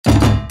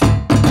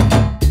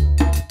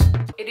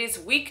is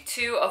week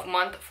 2 of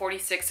month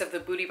 46 of the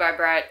Booty by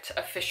Bret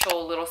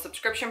official little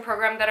subscription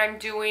program that I'm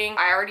doing.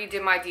 I already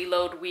did my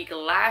deload week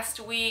last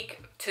week,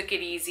 took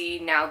it easy.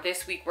 Now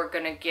this week we're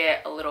gonna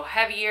get a little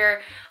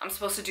heavier. I'm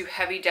supposed to do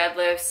heavy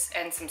deadlifts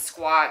and some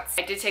squats.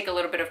 I did take a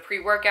little bit of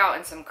pre-workout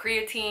and some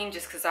creatine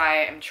just because I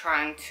am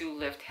trying to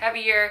lift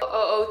heavier.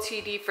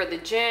 OOTD for the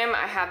gym.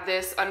 I have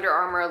this Under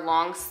Armour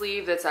long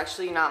sleeve that's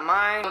actually not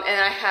mine.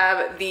 And I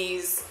have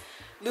these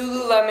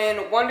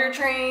Lululemon Wonder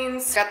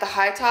Trains. Got the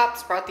high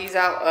tops, brought these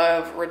out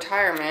of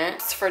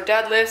retirement. For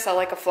deadlifts, I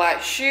like a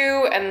flat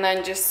shoe and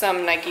then just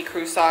some Nike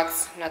crew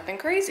socks, nothing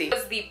crazy.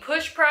 This was the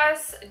push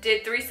press,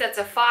 did 3 sets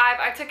of 5.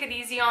 I took it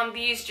easy on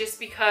these just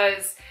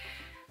because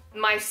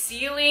my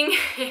ceiling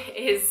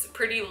is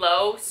pretty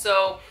low,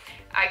 so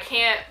I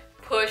can't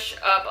push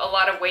up a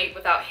lot of weight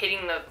without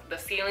hitting the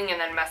ceiling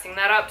and then messing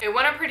that up. It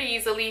went up pretty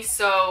easily,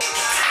 so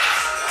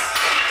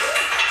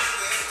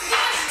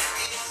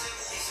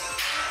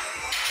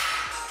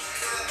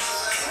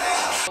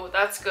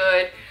that's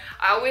good.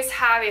 I always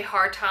have a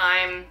hard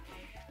time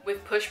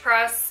with push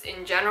press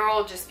in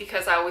general just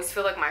because I always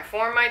feel like my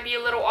form might be a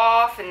little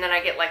off and then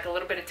I get like a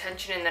little bit of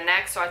tension in the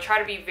neck, so I try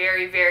to be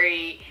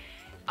very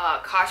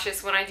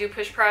cautious when I do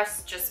push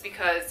press just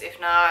because if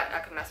not I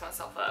could mess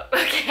myself up.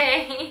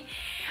 Okay.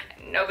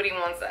 Nobody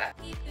wants that.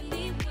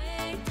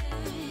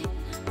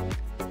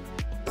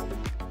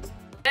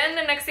 Then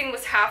the next thing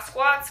was half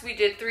squats. We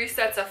did 3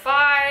 sets of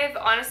 5.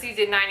 Honestly,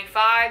 did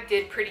 95.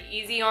 Did pretty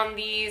easy on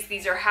these.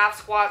 These are half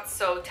squats,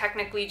 so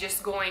technically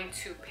just going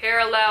to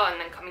parallel and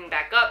then coming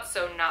back up,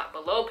 so not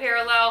below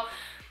parallel.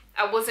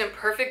 I wasn't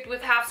perfect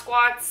with half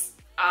squats.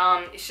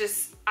 It's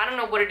just, I don't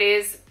know what it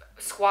is.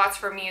 Squats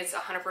for me is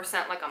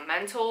 100% like a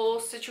mental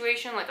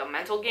situation, like a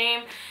mental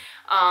game.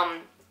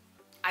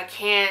 I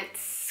can't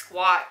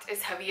squat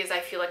as heavy as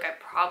I feel like I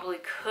probably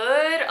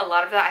could. A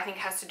lot of that I think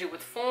has to do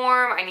with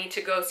form. I need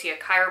to go see a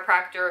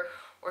chiropractor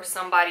or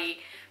somebody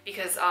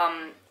because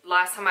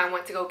last time I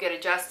went to go get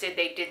adjusted,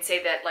 they did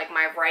say that like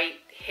my right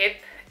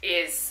hip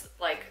is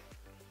like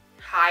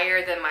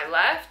higher than my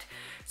left.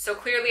 So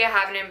clearly I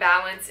have an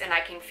imbalance and I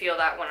can feel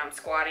that when I'm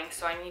squatting.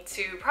 So I need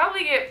to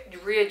probably get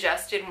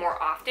readjusted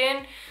more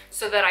often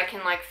so that I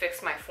can like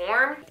fix my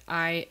form.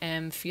 I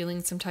am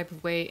feeling some type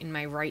of way in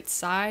my right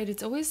side.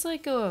 It's always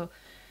like a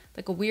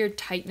weird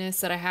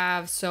tightness that I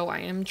have, so I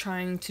am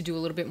trying to do a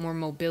little bit more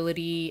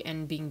mobility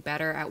and being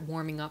better at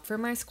warming up for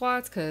my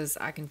squats, because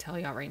I can tell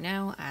y'all right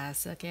now, I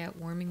suck at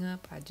warming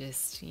up. I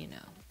just, you know,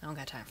 I don't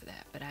got time for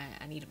that, but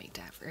I need to make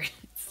time for it.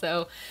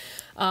 So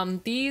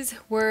these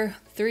were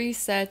 3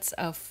 sets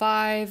of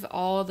 5.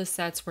 All the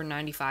sets were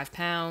 95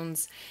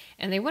 pounds,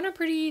 and they went up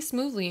pretty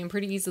smoothly and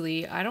pretty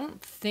easily. I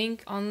don't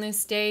think on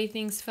this day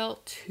things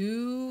felt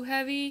too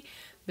heavy,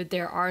 but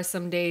there are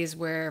some days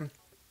where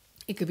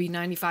it could be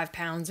 95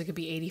 pounds, it could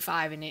be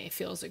 85, and it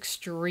feels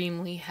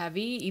extremely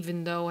heavy,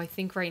 even though I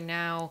think right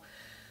now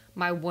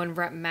my 1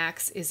 rep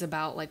max is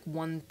about like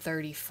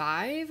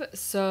 135.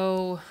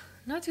 So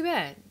not too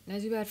bad.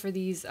 Not too bad for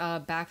these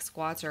back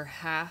squats, or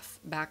half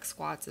back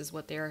squats is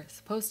what they're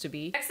supposed to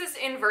be. Next is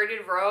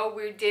inverted row.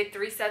 We did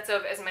 3 sets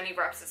of as many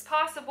reps as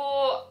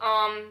possible.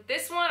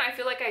 This one, I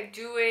feel like I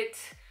do it,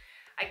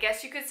 I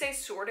guess you could say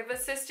sort of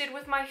assisted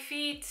with my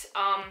feet.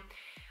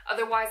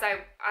 Otherwise,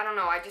 I don't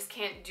know, I just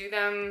can't do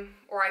them,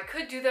 or I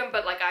could do them,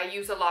 but like I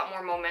use a lot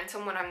more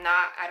momentum when I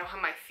don't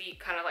have my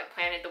feet kind of like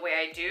planted the way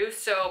I do.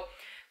 So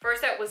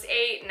first set was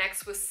 8,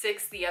 next was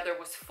 6, the other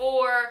was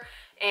 4,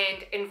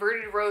 and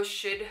inverted rows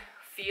should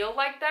feel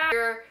like that.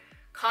 You're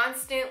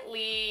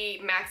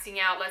constantly maxing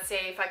out. Let's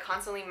say if I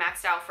constantly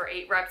maxed out for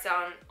 8 reps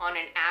on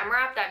an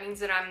AMRAP, that means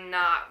that I'm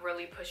not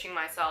really pushing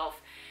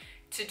myself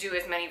to do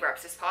as many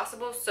reps as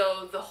possible.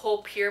 So the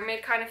whole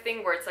pyramid kind of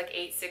thing where it's like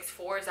 8, 6,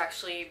 4 is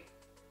actually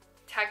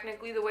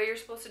technically the way you're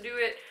supposed to do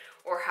it,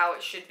 or how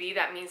it should be.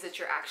 That means that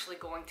you're actually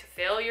going to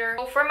failure.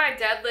 So for my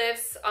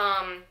deadlifts,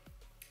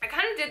 I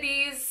kind of did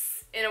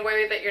these in a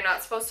way that you're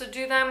not supposed to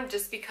do them,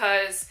 just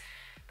because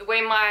the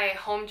way my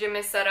home gym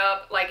is set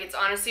up, like it's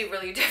honestly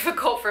really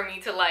difficult for me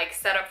to like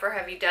set up for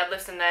heavy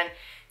deadlifts and then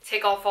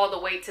take off all the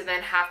weight to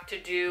then have to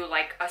do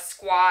like a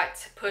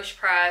squat, push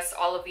press,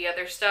 all of the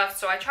other stuff.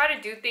 So I try to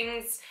do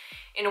things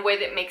in a way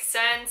that makes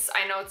sense.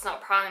 I know it's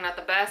probably not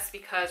the best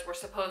because we're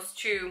supposed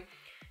to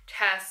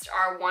test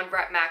our 1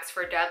 rep max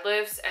for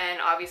deadlifts, and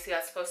obviously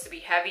that's supposed to be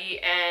heavy,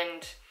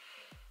 and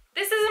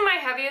this isn't my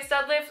heaviest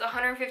deadlift,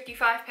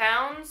 155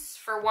 pounds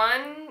for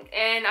one,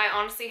 and I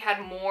honestly had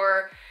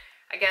more,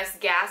 I guess,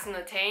 gas in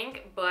the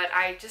tank, but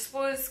I just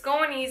was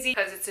going easy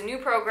because it's a new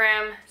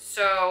program,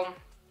 so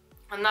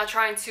I'm not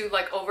trying to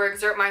like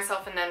overexert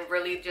myself and then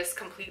really just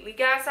completely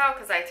gas out,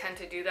 because I tend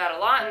to do that a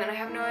lot and then I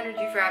have no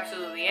energy for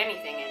absolutely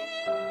anything,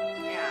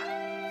 and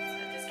yeah,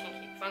 so I just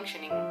can't keep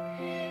functioning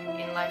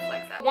in life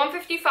like that.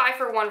 155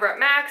 for 1 rep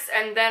max,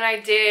 and then I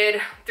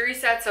did 3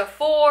 sets of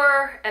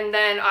 4, and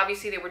then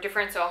obviously they were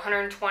different, so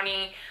 120,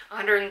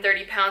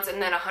 130 pounds,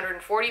 and then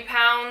 140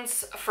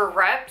 pounds for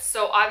reps.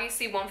 So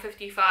obviously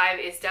 155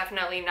 is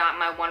definitely not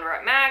my 1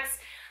 rep max,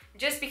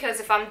 just because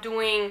if I'm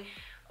doing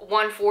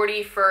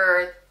 140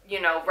 for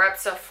you know,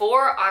 reps of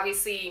 4.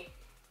 Obviously,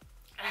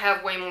 I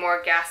have way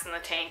more gas in the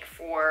tank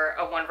for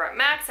a 1 rep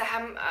max.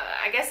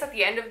 I guess at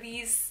the end of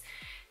these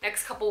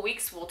next couple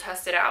weeks, we'll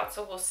test it out,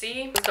 so we'll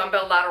see.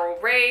 Dumbbell lateral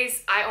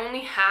raise. I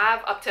only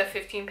have up to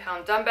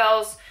 15-pound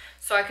dumbbells,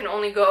 so I can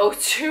only go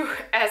to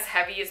as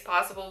heavy as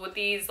possible with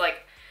these.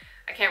 Like,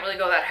 I can't really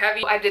go that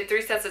heavy. I did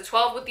 3 sets of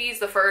 12 with these.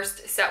 The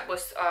first set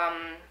was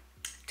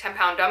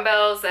 10-pound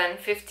dumbbells, then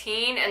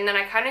 15, and then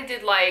I kind of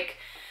did like,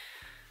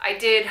 I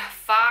did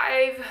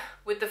 5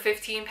 with the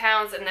 15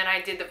 pounds, and then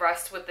I did the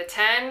rest with the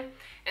 10.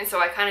 And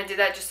so I kind of did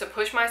that just to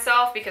push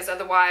myself, because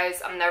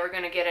otherwise I'm never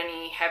going to get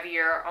any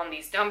heavier on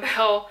these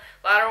dumbbell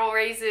lateral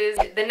raises.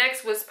 The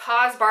next was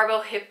pause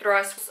barbell hip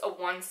thrust, a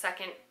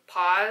 1-second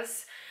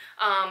pause.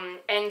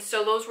 And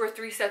so those were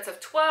 3 sets of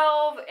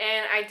 12,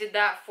 and I did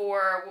that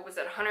for, what was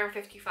it,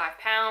 155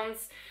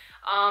 pounds.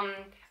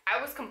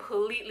 I was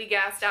completely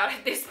gassed out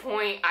at this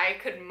point. I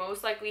could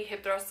most likely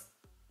hip thrust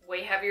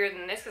way heavier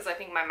than this, because I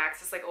think my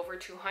max is like over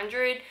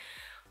 200,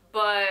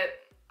 but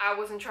I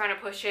wasn't trying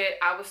to push it.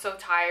 I was so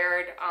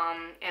tired,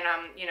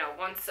 and you know,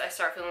 once I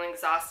start feeling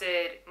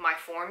exhausted, my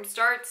form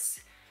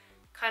starts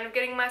kind of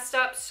getting messed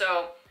up,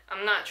 so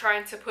I'm not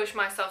trying to push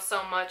myself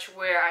so much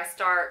where I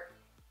start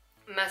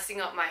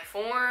messing up my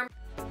form.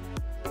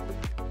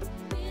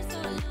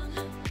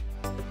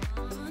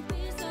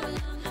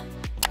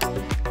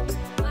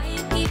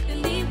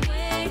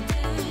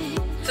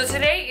 So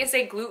today is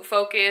a glute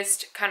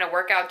focused kind of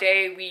workout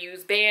day. We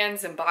use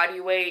bands and body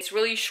weight. It's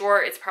really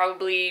short. It's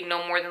probably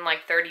no more than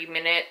like 30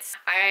 minutes.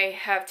 I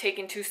have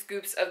taken 2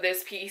 scoops of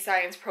this PE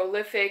Science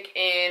Prolific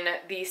in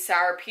these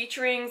sour peach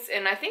rings,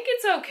 and I think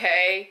it's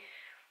okay.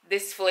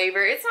 This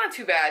flavor, it's not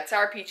too bad.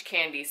 Sour peach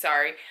candy,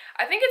 sorry.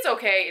 I think it's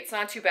okay. It's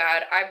not too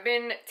bad. I've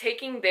been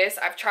taking this.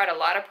 I've tried a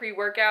lot of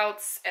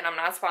pre-workouts, and I'm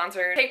not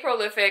sponsored. Take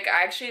Prolific.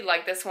 I actually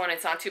like this one.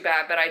 It's not too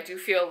bad, but I do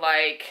feel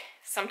like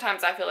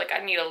sometimes I feel like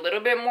I need a little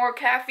bit more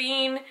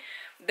caffeine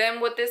than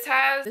what this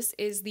has. This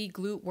is the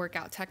glute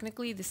workout.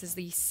 Technically, this is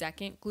the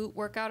second glute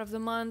workout of the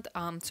month.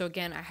 So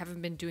again, I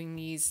haven't been doing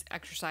these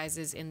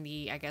exercises in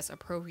the, I guess,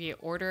 appropriate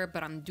order,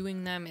 but I'm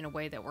doing them in a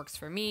way that works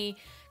for me,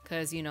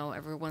 because, you know,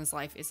 everyone's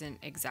life isn't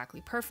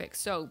exactly perfect.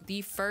 So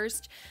the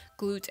first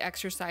glute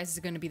exercise is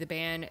going to be the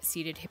band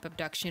seated hip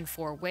abduction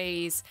 4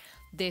 ways.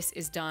 This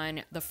is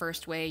done the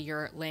first way.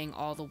 You're laying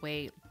all the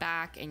way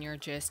back and you're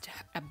just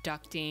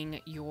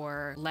abducting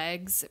your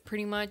legs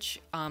pretty much.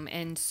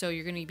 And so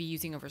you're going to be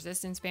using a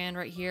resistance band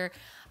right here.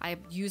 I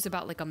use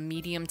about like a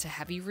medium to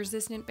heavy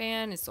resistant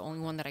band. It's the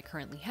only one that I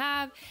currently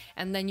have.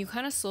 And then you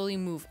kind of slowly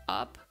move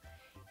up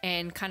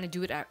and kind of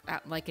do it at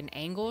like an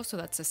angle. So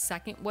that's the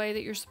second way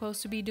that you're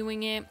supposed to be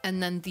doing it.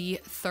 And then the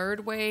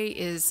third way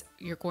is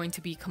you're going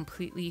to be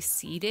completely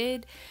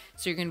seated.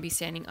 So you're going to be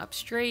standing up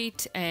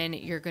straight, and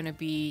you're going to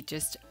be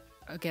just,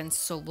 again,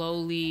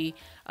 slowly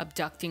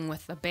abducting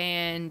with the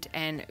band,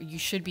 and you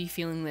should be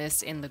feeling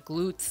this in the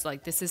glutes.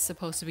 Like, this is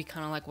supposed to be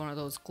kind of like one of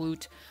those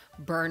glute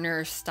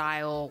burner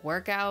style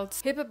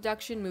workouts. Hip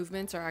abduction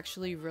movements are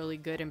actually really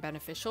good and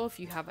beneficial if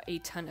you have a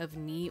ton of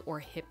knee or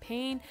hip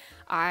pain.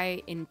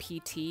 I, in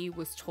PT,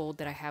 was told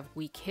that I have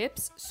weak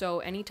hips,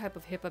 so any type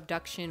of hip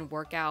abduction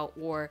workout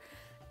or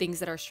things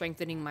that are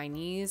strengthening my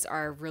knees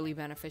are really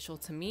beneficial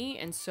to me.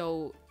 And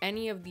so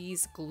any of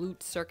these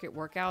glute circuit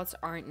workouts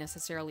aren't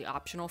necessarily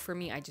optional for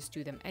me. I just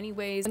do them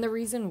anyways. And the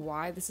reason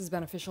why this is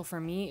beneficial for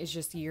me is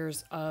just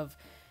years of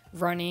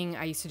running.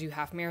 I used to do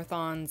half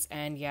marathons,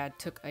 and yeah, it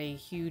took a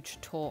huge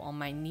toll on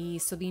my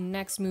knees. So the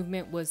next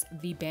movement was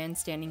the band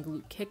standing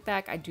glute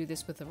kickback. I do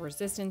this with a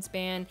resistance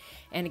band,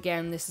 and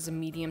again, this is a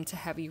medium to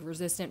heavy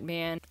resistant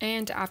band.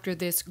 And after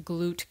this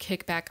glute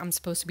kickback, I'm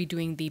supposed to be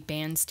doing the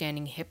band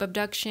standing hip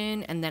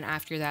abduction, and then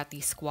after that, the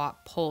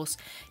squat pulse.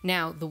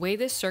 Now, the way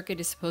this circuit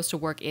is supposed to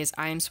work is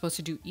I am supposed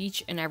to do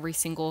each and every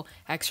single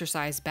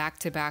exercise back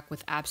to back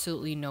with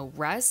absolutely no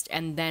rest,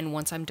 and then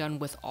once I'm done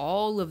with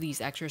all of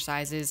these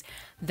exercises,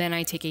 then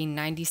I take a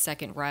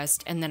 90-second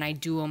rest, and then I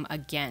do them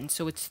again.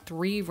 So it's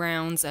 3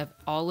 rounds of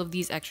all of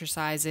these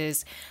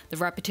exercises. The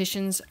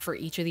repetitions for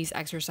each of these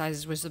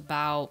exercises was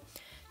about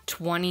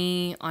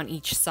 20 on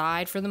each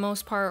side for the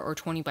most part, or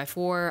 20 by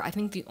 4. I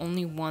think the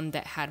only one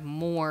that had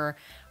more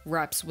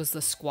reps was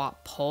the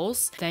squat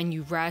pulse. Then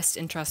you rest,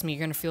 and trust me, you're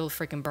gonna feel the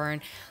freaking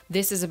burn.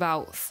 This is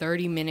about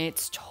 30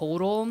 minutes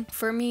total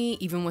for me,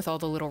 even with all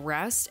the little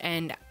rest.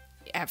 And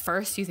at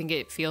first you think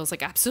it feels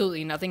like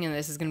absolutely nothing and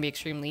this is going to be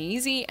extremely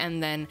easy,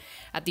 and then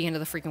at the end of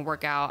the freaking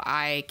workout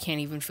I can't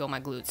even feel my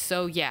glutes.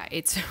 So yeah,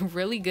 it's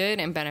really good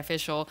and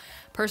beneficial.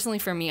 Personally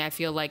for me, I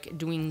feel like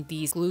doing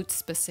these glute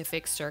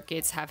specific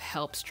circuits have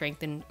helped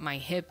strengthen my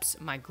hips,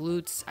 my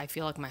glutes. I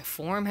feel like my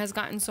form has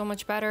gotten so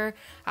much better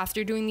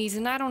after doing these,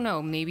 and I don't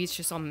know, maybe it's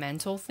just a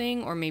mental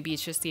thing, or maybe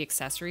it's just the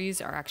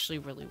accessories are actually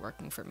really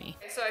working for me.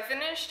 So I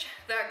finished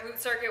that glute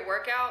circuit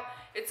workout.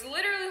 It's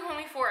literally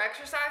only 4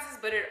 exercises,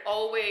 but it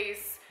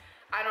always,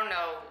 I don't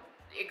know,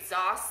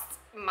 exhausts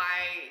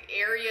my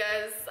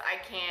areas. I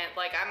can't,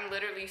 like, I'm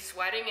literally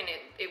sweating, and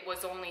it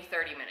was only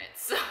 30 minutes.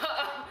 So,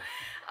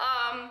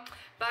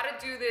 about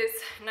to do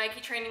this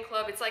Nike Training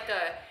Club. It's like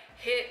a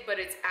HIIT, but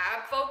it's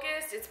ab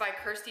focused. It's by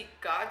Kirsty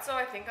Godso.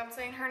 I think I'm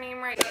saying her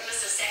name right. Just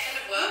a second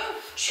of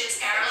work.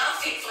 Shins parallel,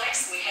 feet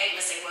flex. We hate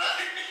missing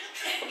work.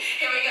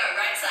 Here we go,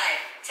 right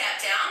side. Tap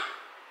down,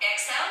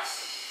 exhale.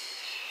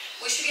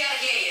 We should be able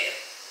to hear you.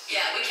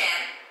 Yeah, we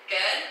can.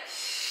 Good.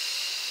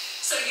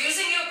 So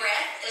using your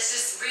breath is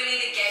just really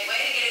the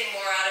gateway to getting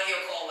more out of your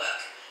core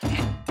work.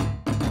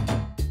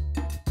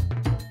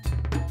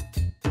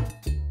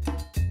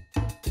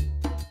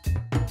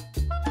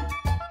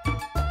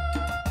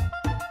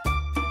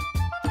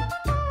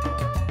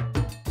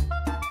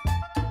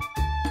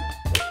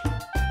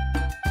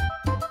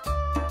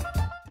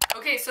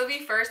 Okay, so the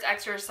first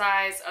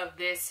exercise of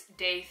this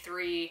day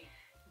 3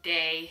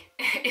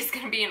 is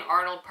gonna be an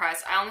Arnold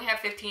press. I only have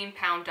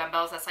 15-pound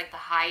dumbbells. That's like the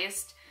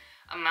highest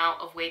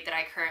amount of weight that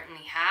I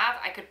currently have.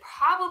 I could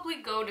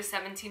probably go to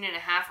 17 and a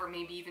half or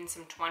maybe even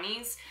some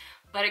 20s.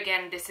 But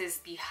again, this is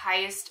the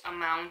highest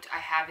amount I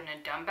have in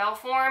a dumbbell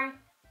form.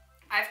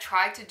 I've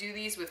tried to do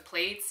these with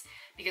plates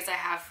because I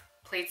have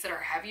plates that are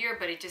heavier,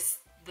 but it just,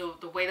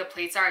 the way the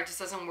plates are, it just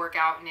doesn't work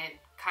out and it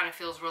kind of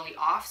feels really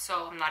off,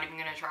 so I'm not even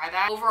gonna try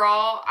that.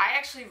 Overall, I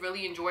actually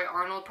really enjoy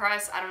Arnold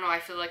press. I don't know, I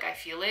feel like I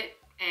feel it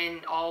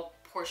in all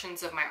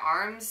portions of my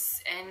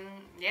arms, and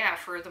yeah,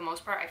 for the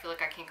most part I feel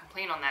like I can't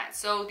complain on that.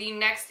 So the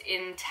next,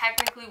 in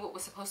technically what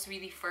was supposed to be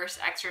the first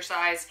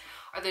exercise,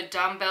 are the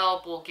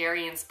dumbbell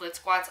Bulgarian split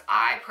squats.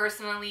 I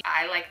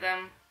like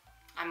them.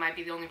 I might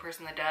be the only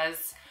person that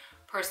does.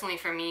 Personally,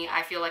 for me,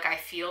 I feel like I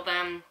feel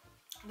them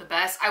the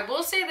best. I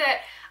will say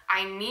that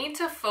I need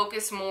to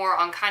focus more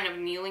on kind of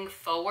kneeling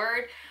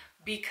forward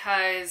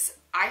because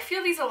I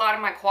feel these a lot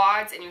in my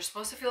quads, and you're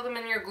supposed to feel them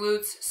in your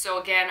glutes. So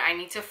again, I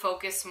need to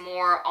focus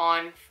more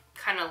on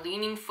kind of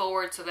leaning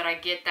forward so that I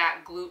get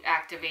that glute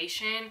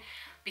activation,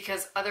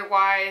 because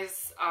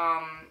otherwise,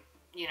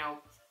 you know,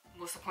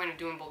 what's the point of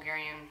doing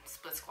Bulgarian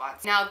split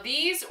squats? Now,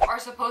 these are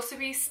supposed to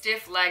be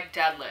stiff leg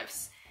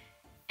deadlifts.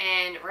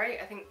 And right,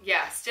 I think,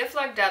 yeah, stiff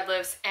leg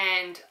deadlifts.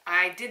 And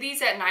I did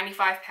these at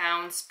 95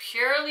 pounds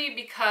purely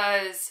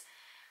because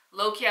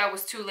low-key I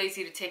was too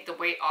lazy to take the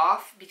weight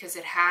off because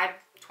it had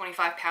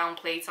 25-pound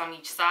plates on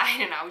each side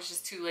and I was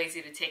just too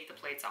lazy to take the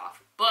plates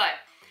off. But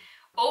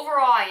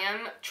overall, I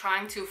am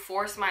trying to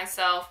force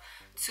myself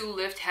to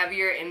lift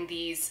heavier in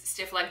these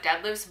stiff leg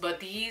deadlifts, but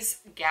these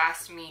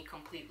gassed me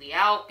completely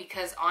out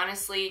because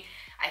honestly,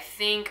 I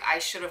think I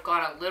should have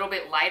gone a little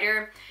bit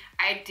lighter.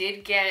 I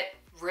did get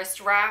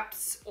wrist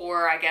wraps,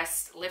 or I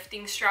guess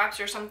lifting straps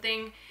or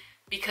something,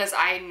 because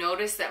I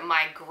noticed that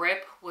my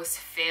grip was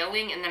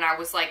failing, and then I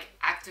was like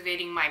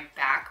activating my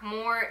back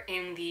more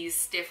in these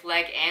stiff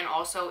leg and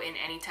also in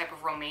any type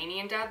of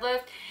Romanian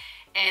deadlift,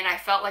 and I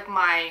felt like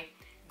my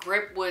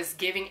grip was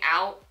giving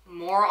out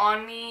more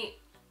on me,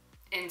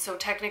 and so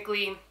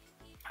technically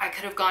I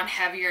could have gone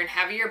heavier and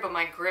heavier, but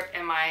my grip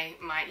and my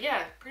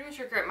pretty much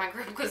your grip, my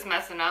grip was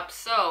messing up.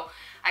 So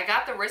I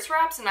got the wrist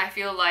wraps, and I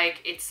feel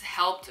like it's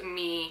helped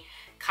me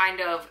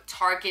kind of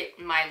target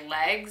my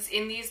legs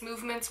in these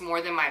movements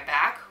more than my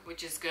back,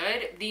 which is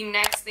good. The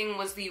next thing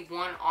was the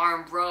one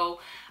arm row.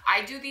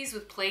 I do these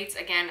with plates.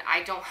 Again,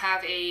 I don't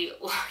have a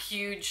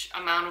huge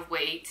amount of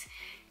weight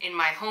in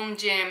my home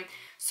gym,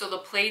 so the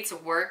plates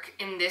work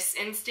in this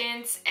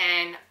instance,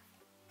 and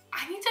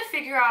I need to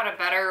figure out a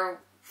better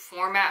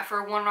format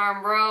for one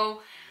arm row.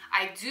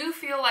 I do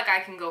feel like I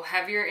can go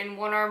heavier in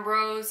one arm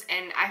rows,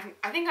 and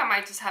I think I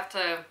might just have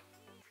to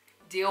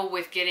deal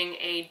with getting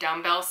a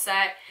dumbbell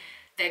set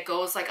that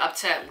goes like up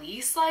to at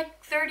least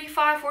like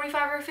 35,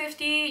 45, or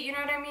 50, you know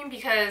what I mean?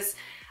 Because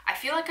I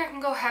feel like I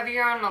can go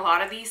heavier on a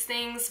lot of these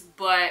things,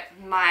 but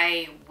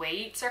my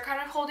weights are kind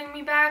of holding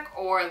me back,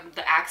 or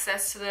the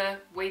access to the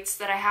weights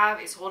that I have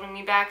is holding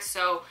me back.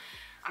 So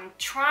I'm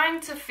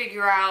trying to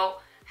figure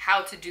out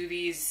how to do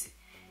these,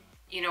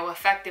 you know,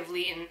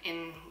 effectively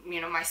in you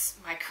know, my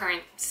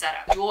current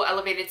setup. Dual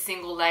elevated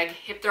single leg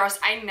hip thrust.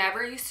 I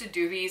never used to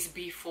do these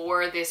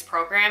before this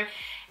program,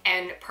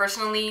 and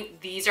personally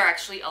these are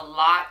actually a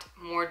lot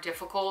more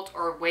difficult,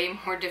 or way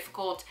more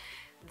difficult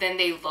than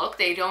they look.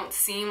 They don't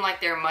seem like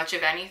they're much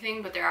of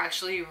anything, but they're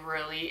actually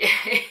really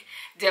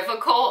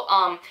difficult.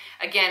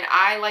 Again,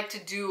 I like to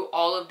do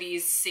all of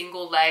these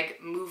single leg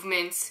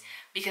movements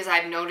because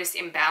I've noticed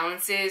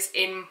imbalances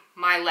in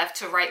my left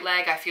to right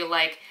leg. I feel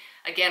like,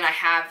 again,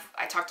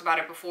 I talked about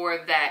it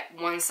before, that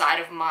one side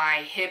of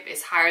my hip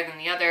is higher than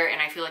the other,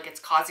 and I feel like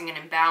it's causing an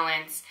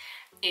imbalance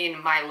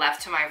in my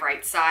left to my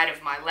right side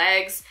of my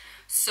legs.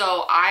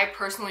 So I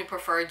personally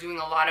prefer doing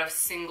a lot of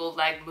single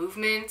leg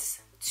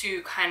movements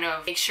to kind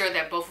of make sure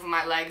that both of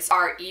my legs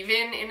are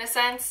even, in a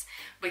sense.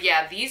 But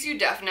yeah, these you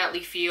definitely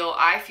feel.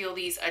 I feel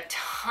these a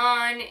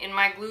ton in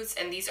my glutes,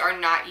 and these are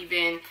not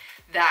even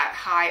that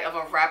high of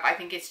a rep. I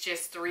think it's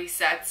just 3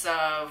 sets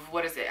of,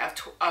 what is it,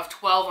 of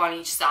 12 on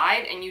each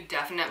side, and you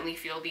definitely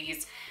feel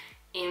these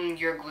in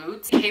your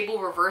glutes. Cable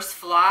reverse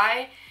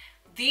fly.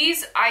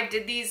 These, I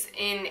did these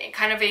in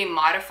kind of a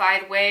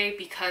modified way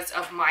because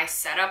of my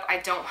setup. I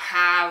don't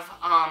have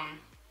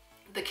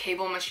the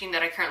cable machine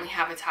that I currently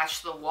have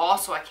attached to the wall,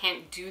 so I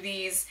can't do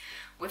these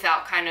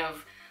without kind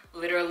of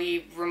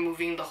literally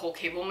removing the whole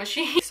cable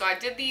machine. So I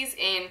did these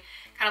in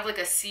kind of like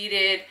a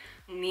seated,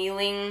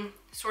 kneeling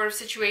sort of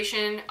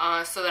situation,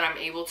 so that I'm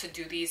able to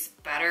do these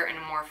better and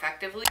more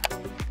effectively.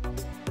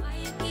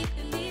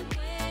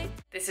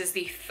 This is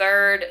the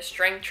third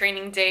strength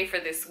training day for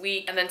this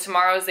week, and then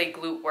tomorrow is a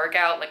glute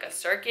workout, like a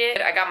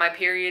circuit. I got my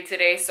period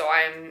today, so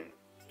I'm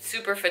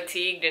super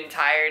fatigued and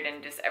tired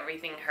and just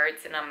everything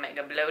hurts and I'm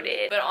mega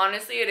bloated. But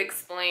honestly, it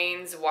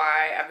explains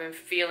why I've been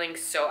feeling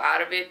so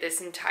out of it this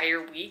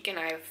entire week, and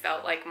I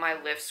felt like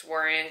my lifts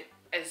weren't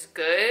as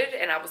good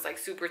and I was like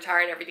super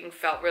tired. Everything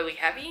felt really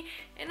heavy,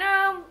 and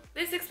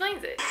this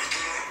explains it.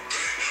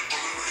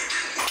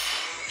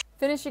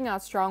 Finishing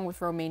out strong with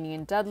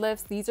Romanian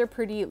deadlifts. These are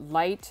pretty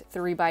light,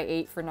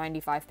 3x8 for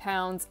 95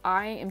 pounds.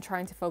 I am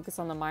trying to focus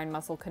on the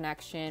mind-muscle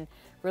connection,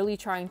 really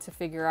trying to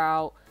figure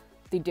out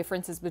the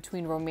differences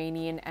between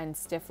Romanian and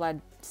stiff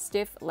leg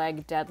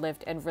deadlift,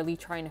 and really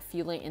trying to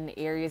feel it in the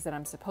areas that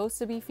I'm supposed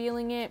to be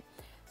feeling it.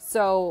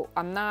 So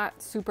I'm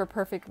not super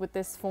perfect with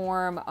this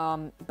form,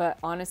 but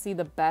honestly,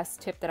 the best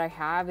tip that I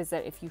have is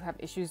that if you have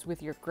issues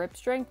with your grip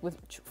strength,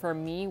 which for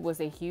me was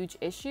a huge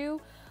issue,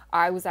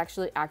 I was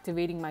actually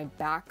activating my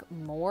back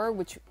more,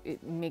 which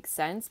it makes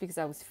sense because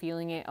I was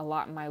feeling it a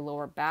lot in my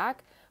lower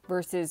back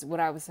versus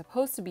what I was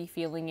supposed to be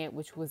feeling it,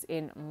 which was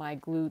in my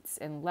glutes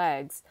and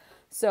legs.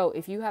 So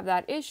if you have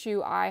that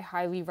issue, I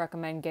highly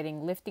recommend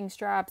getting lifting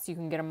straps. You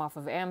can get them off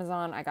of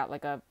Amazon. I got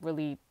like a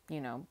really,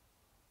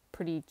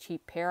 pretty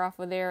cheap pair off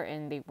of there,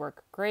 and they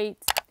work great.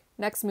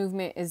 Next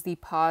movement is the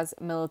pause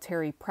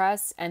military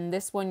press, and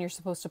this one you're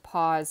supposed to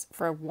pause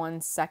for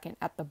 1 second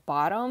at the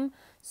bottom.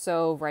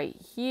 So right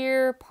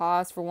here,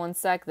 pause for 1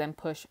 sec, then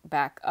push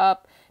back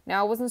up.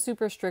 Now I wasn't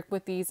super strict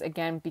with these,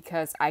 again,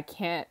 because I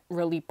can't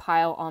really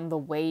pile on the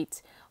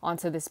weight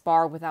onto this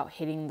bar without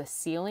hitting the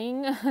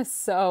ceiling.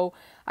 So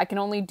I can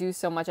only do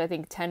so much. I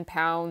think 10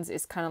 pounds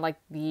is kind of like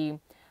the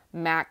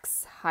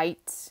max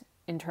height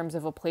in terms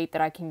of a plate that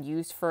I can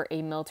use for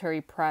a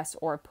military press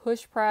or a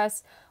push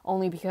press,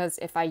 only because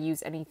if I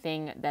use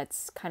anything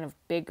that's kind of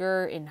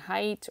bigger in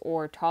height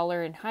or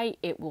taller in height,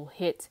 it will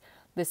hit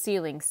the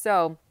ceiling.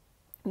 So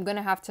I'm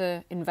gonna have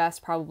to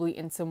invest probably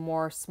in some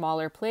more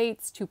smaller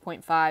plates,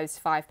 2.5s,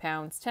 5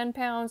 pounds, 10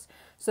 pounds,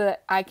 so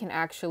that I can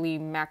actually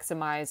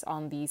maximize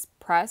on these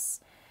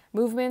press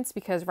movements,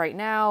 because right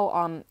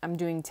now I'm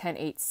doing 10,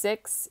 8,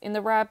 6 in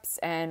the reps,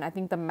 and I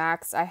think the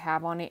max I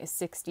have on it is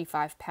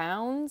 65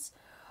 pounds.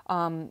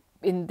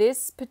 In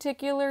this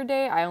particular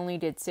day, I only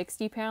did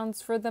 60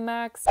 pounds for the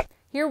max.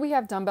 Here we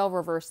have dumbbell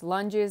reverse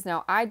lunges.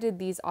 Now I did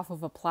these off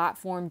of a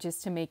platform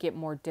just to make it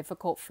more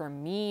difficult for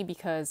me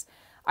because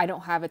I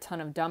don't have a ton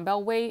of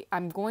dumbbell weight.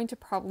 I'm going to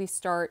probably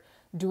start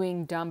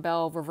doing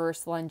dumbbell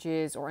reverse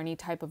lunges or any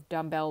type of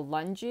dumbbell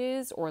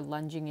lunges or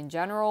lunging in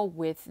general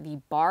with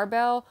the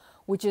barbell,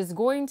 which is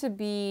going to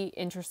be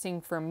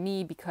interesting for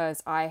me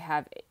because I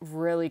have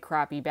really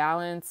crappy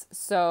balance.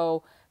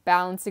 So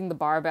balancing the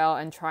barbell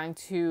and trying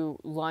to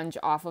lunge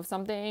off of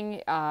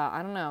something,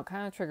 I don't know,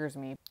 kind of triggers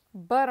me.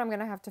 But I'm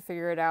going to have to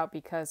figure it out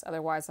because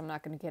otherwise I'm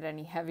not going to get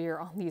any heavier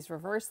on these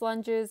reverse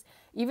lunges.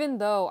 Even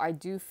though I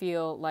do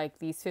feel like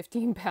these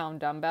 15-pound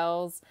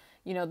dumbbells,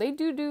 they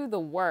do the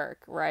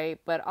work, right?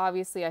 But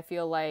obviously I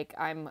feel like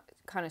I'm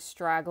kind of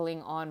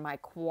straggling on my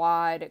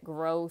quad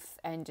growth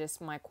and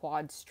just my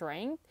quad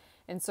strength.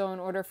 And so in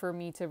order for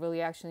me to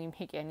really actually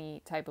make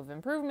any type of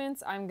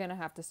improvements, I'm going to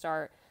have to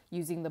start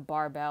using the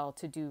barbell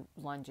to do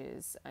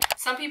lunges.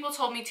 Some people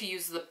told me to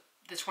use the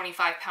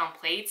 25-pound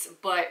plates,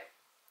 but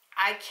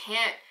I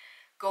can't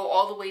go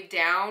all the way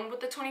down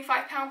with the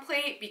 25-pound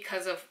plate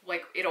because of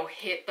like it'll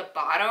hit the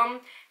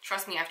bottom.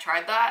 Trust me, I've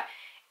tried that,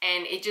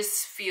 and it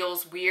just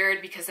feels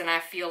weird because then I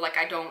feel like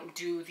I don't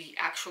do the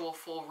actual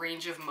full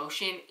range of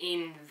motion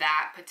in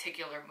that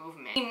particular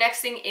movement. The next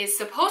thing is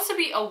supposed to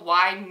be a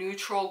wide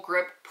neutral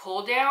grip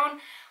pull down,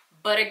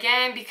 but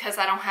again, because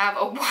I don't have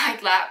a wide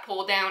lat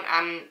pull down,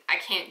 I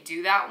can't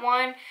do that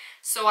one.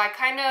 So I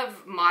kind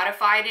of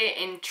modified it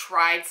and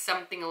tried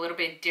something a little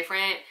bit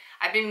different.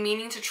 I've been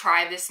meaning to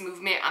try this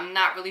movement. I'm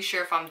not really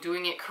sure if I'm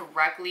doing it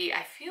correctly.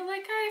 I feel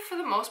like I, for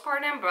the most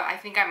part, am, but I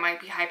think I might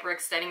be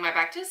hyperextending my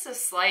back just a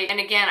slight. And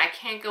again, I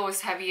can't go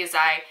as heavy as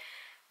I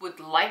would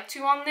like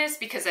to on this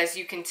because, as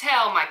you can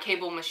tell, my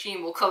cable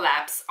machine will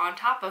collapse on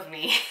top of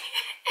me.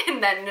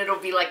 And then it'll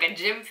be like a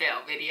gym fail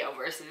video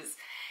versus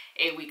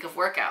a week of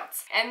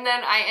workouts. And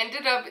then I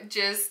ended up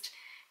just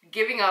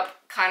giving up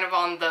kind of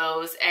on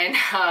those and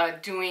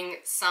doing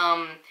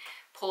some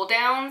pull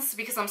downs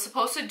because I'm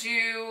supposed to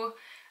do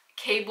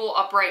cable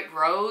upright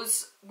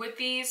rows with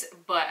these,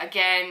 but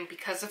again,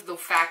 because of the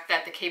fact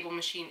that the cable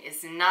machine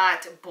is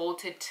not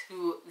bolted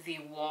to the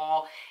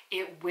wall,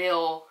 it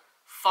will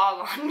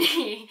fall on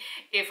me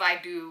if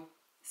I do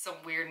some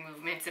weird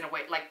movements in a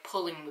way, like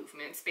pulling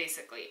movements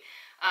basically.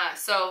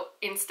 So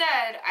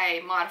instead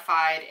I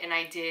modified and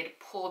I did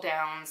pull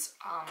downs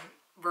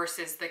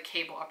versus the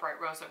cable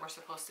upright rows that we're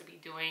supposed to be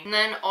doing. And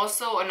then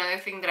also another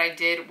thing that I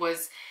did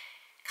was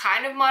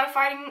kind of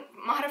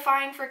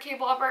modifying for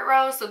cable upright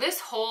rows. So this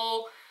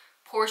whole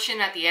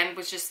portion at the end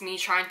was just me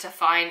trying to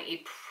find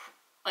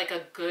like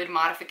a good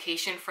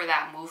modification for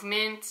that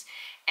movement.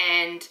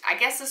 And I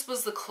guess this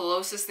was the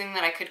closest thing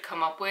that I could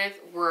come up with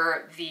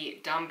were the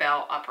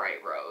dumbbell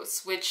upright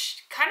rows,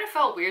 which kind of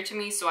felt weird to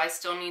me, so I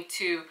still need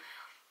to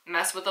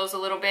mess with those a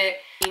little bit.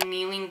 The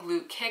kneeling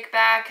glute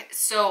kickback,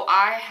 so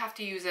I have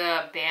to use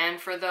a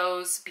band for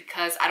those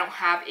because I don't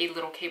have a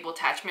little cable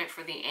attachment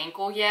for the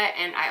ankle yet,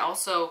 and I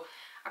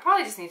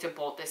probably just need to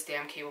bolt this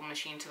damn cable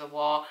machine to the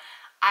wall.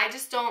 I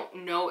just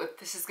don't know if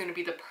this is going to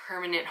be the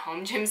permanent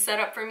home gym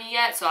setup for me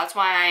yet, so that's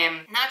why I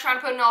am not trying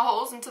to put no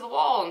holes into the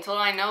wall until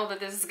I know that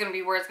this is going to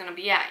be where it's going to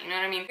be at, you know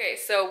what I mean? Okay,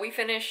 so we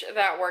finished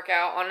that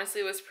workout. Honestly,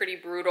 it was pretty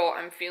brutal.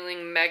 I'm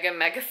feeling mega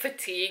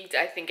fatigued.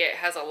 I think it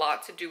has a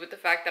lot to do with the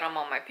fact that I'm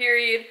on my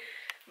period,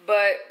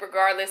 but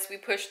regardless, we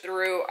pushed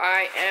through.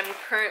 I am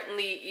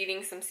currently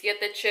eating some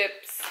siete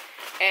chips,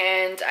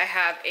 and I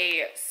have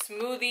a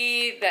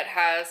smoothie that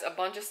has a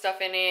bunch of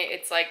stuff in it.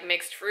 It's like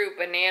mixed fruit,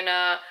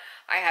 banana,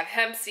 I have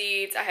hemp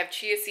seeds, I have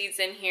chia seeds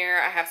in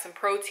here, I have some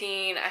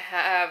protein, I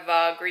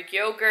have Greek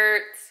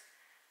yogurt,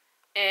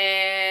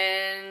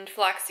 and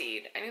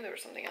flaxseed. I knew there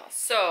was something else.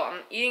 So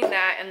I'm eating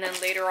that, and then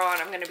later on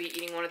I'm going to be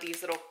eating one of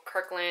these little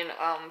Kirkland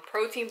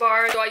protein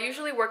bars. So I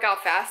usually work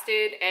out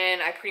fasted,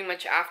 and I pretty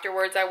much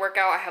afterwards I work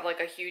out. I have like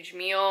a huge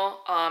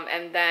meal,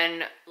 and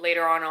then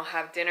later on I'll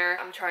have dinner.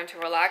 I'm trying to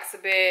relax a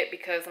bit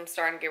because I'm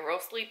starting to get real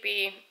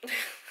sleepy.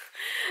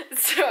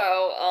 So,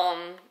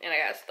 and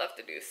I got stuff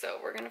to do, so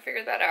we're gonna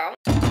figure that out.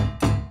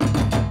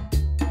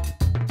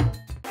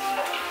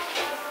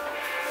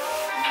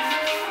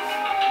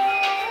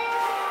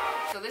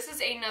 So this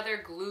is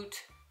another glute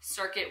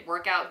circuit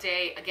workout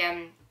day.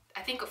 Again,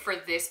 I think for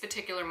this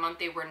particular month,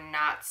 they were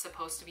not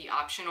supposed to be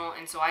optional,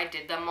 and so I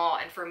did them all.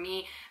 And for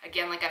me,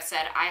 again, like I've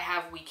said, I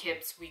have weak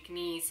hips, weak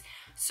knees.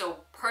 So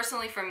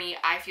personally for me,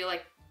 I feel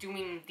like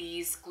doing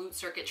these glute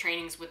circuit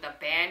trainings with a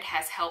band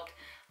has helped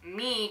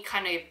me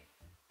kind of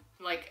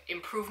like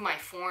improve my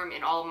form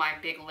in all of my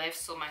big lifts,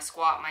 so my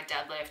squat, my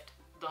deadlift,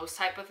 those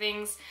type of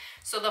things.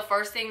 So the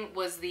first thing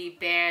was the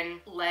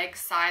band leg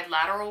side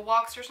lateral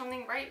walks or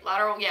something, right?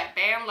 Lateral, yeah,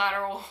 band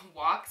lateral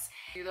walks.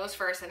 Do those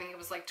first. I think it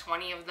was like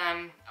 20 of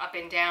them up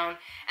and down.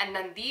 And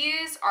then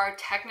these are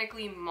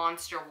technically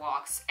monster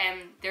walks, and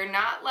they're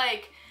not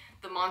like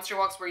the monster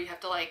walks where you have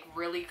to like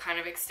really kind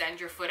of extend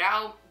your foot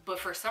out, but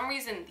for some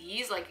reason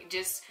these, like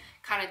just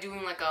kind of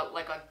doing like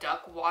a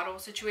duck waddle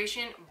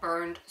situation,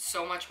 burned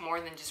so much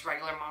more than just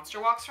regular monster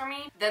walks for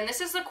me. Then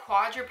this is the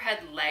quadruped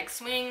leg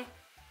swing.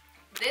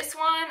 This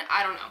one,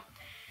 I don't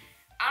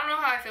know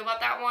how I feel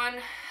about that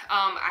one.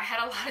 I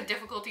had a lot of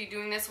difficulty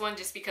doing this one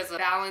just because of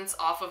balance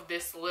off of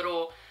this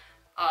little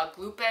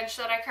glute bench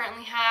that I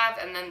currently have,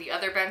 and then the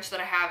other bench that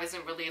I have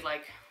isn't really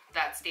like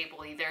that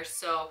stable either.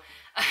 So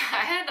I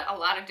had a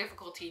lot of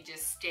difficulty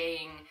just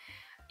staying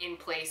in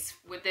place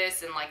with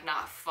this and like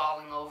not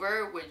falling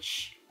over,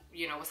 which,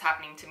 you know, was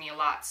happening to me a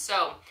lot.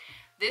 So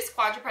this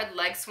quadruped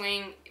leg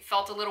swing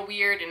felt a little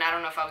weird, and I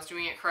don't know if I was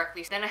doing it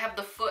correctly. Then I have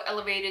the foot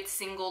elevated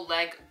single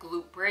leg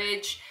glute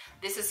bridge.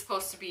 This is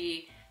supposed to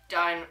be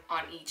done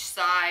on each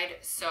side,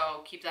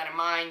 so keep that in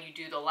mind. You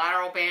do the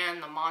lateral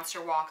band, the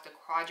monster walk, the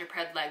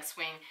quadruped leg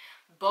swing,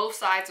 both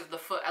sides of the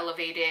foot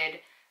elevated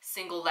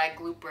single leg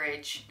glute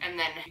bridge, and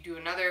then you do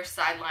another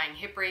sideline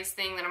hip raise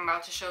thing that I'm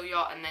about to show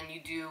y'all, and then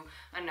you do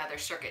another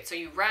circuit. So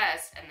you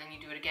rest, and then you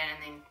do it again,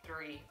 and then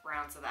 3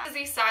 rounds of that. This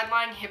is a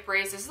sideline hip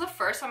raise. This is the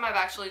first time I've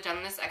actually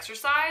done this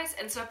exercise,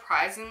 and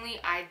surprisingly,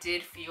 I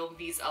did feel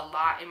these a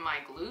lot in my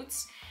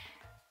glutes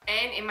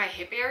and in my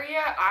hip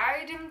area.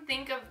 I didn't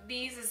think of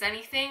these as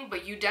anything,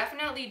 but you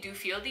definitely do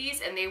feel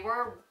these, and they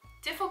were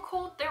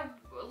difficult. They're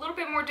a little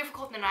bit more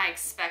difficult than I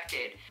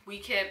expected.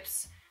 Weak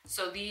hips.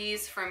 So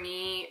these for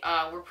me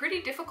were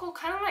pretty difficult,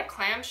 kind of like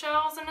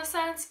clamshells in a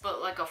sense,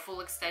 but like a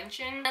full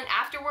extension. And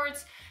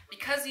afterwards,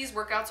 because these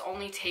workouts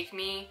only take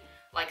me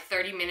like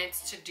 30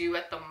 minutes to do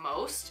at the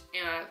most,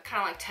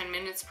 kind of like 10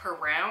 minutes per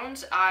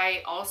round,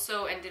 I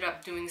also ended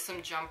up doing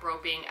some jump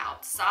roping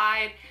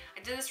outside.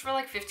 I did this for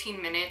like 15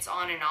 minutes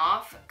on and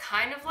off,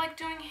 kind of like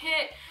doing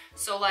HIIT.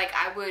 So like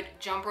I would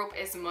jump rope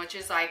as much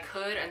as I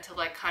could until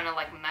I kind of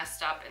like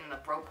messed up and the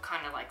rope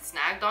kind of like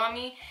snagged on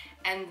me.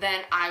 And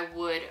then I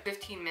would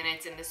 15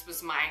 minutes, and this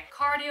was my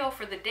cardio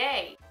for the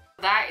day.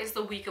 That is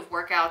the week of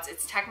workouts.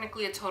 It's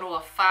technically a total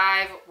of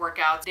 5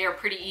 workouts. They are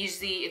pretty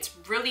easy. It's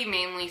really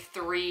mainly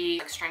 3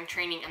 like strength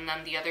training, and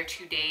then the other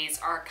 2 days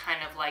are kind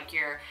of like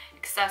your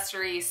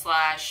accessory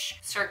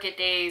 / circuit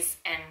days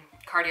and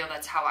cardio.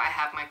 That's how I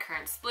have my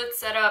current split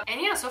set up.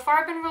 And yeah, so far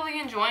I've been really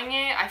enjoying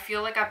it. I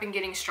feel like I've been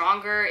getting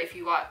stronger. If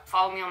you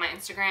follow me on my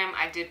Instagram,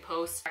 I did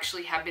post,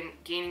 actually have been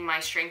gaining my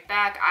strength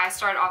back. I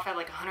started off at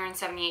like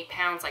 178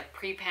 pounds like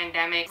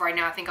pre-pandemic. Right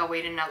now I think I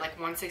weighed in at like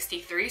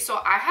 163. So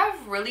I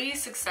have really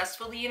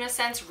successfully, in a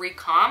sense,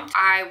 recomped.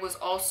 I was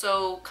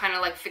also kind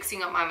of like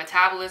fixing up my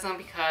metabolism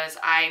because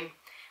I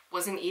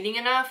wasn't eating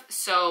enough.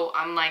 So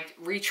I'm like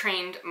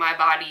retrained my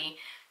body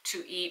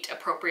to eat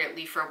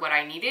appropriately for what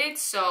I needed.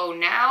 So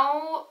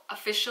now,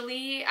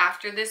 officially,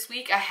 after this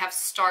week, I have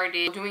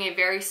started doing a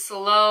very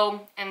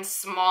slow and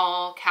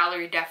small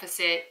calorie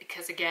deficit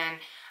because, again,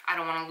 I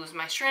don't want to lose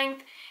my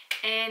strength.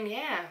 And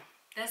yeah,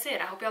 that's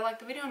it. I hope y'all liked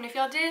the video, and if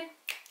y'all did,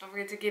 don't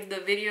forget to give the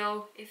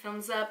video a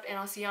thumbs up, and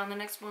I'll see y'all on the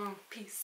next one. Peace.